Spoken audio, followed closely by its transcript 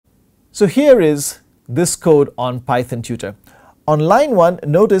So here is this code on Python Tutor. On line 1,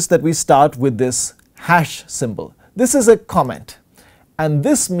 notice that we start with this hash symbol. This is a comment, and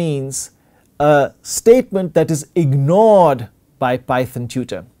this means a statement that is ignored by Python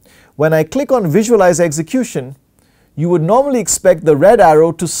Tutor. When I click on Visualize Execution, you would normally expect the red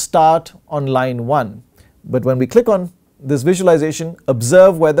arrow to start on line 1. But when we click on this visualization,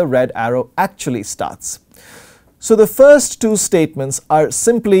 observe where the red arrow actually starts. So the first two statements are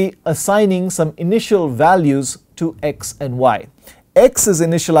simply assigning some initial values to x and y. X is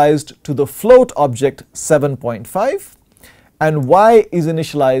initialized to the float object 7.5 and y is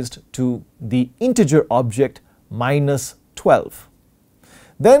initialized to the integer object minus 12.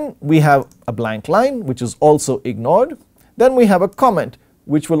 Then we have a blank line which is also ignored. Then we have a comment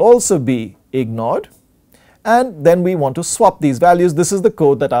which will also be ignored. And then we want to swap these values. This is the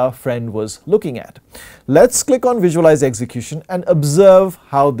code that our friend was looking at. Let's click on Visualize Execution and observe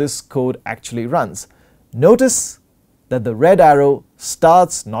how this code actually runs. Notice that the red arrow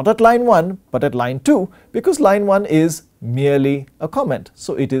starts not at line 1 but at line 2 because line 1 is merely a comment,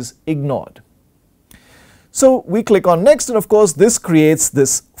 so it is ignored. So we click on Next, and of course this creates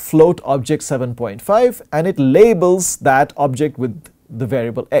this float object 7.5 and it labels that object with the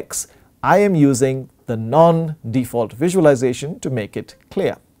variable x. I am using the non-default visualization to make it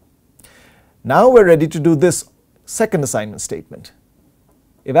clear. Now we're ready to do this second assignment statement.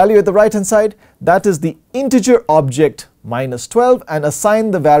 Evaluate the right hand side, that is the integer object minus 12, and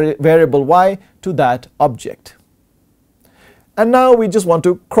assign the variable y to that object. And now we just want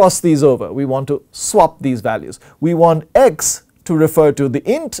to cross these over. We want to swap these values. We want x to refer to the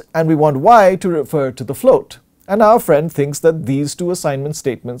int and we want y to refer to the float. And our friend thinks that these two assignment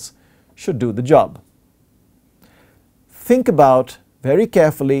statements should do the job. Think about very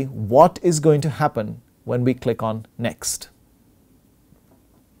carefully what is going to happen when we click on Next.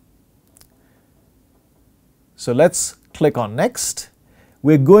 So let's click on Next.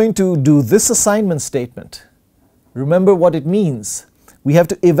 We're going to do this assignment statement. Remember what it means. We have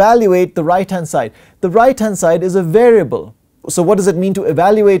to evaluate the right hand side. The right hand side is a variable. So what does it mean to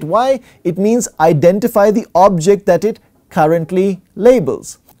evaluate y? It means identify the object that it currently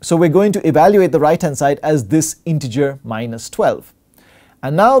labels. So we're going to evaluate the right hand side as this integer minus 12.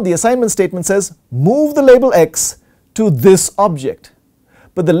 And now the assignment statement says move the label x to this object.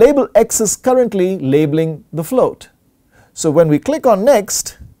 But the label x is currently labeling the float. So when we click on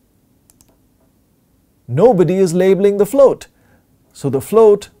Next, nobody is labeling the float. So the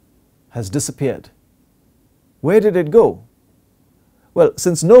float has disappeared. Where did it go? Well,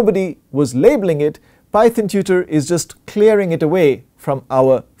 since nobody was labeling it, Python Tutor is just clearing it away from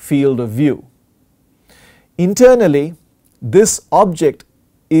our field of view. Internally, this object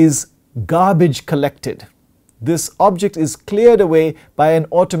is garbage collected. This object is cleared away by an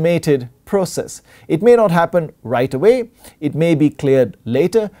automated process. It may not happen right away, it may be cleared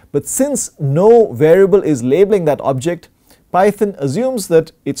later, but since no variable is labeling that object, Python assumes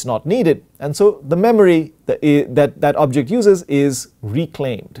that it's not needed, and so the memory that object uses is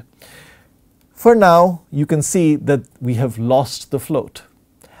reclaimed. For now, you can see that we have lost the float.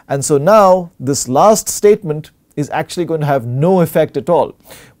 And so now this last statement is actually going to have no effect at all.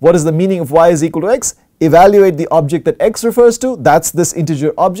 What is the meaning of y is equal to x? Evaluate the object that x refers to, that's this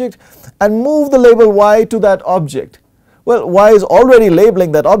integer object, and move the label y to that object. Well, y is already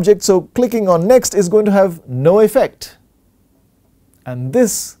labeling that object, so clicking on Next is going to have no effect. And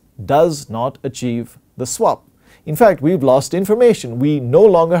this does not achieve the swap. In fact, we've lost information. We no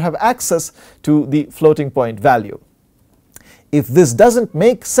longer have access to the floating point value. If this doesn't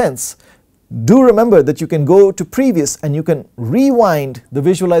make sense, do remember that you can go to previous and you can rewind the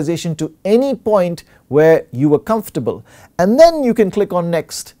visualization to any point where you were comfortable, and then you can click on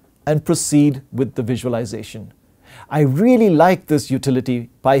Next and proceed with the visualization. I really like this utility,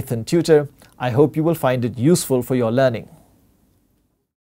 Python Tutor. I hope you will find it useful for your learning.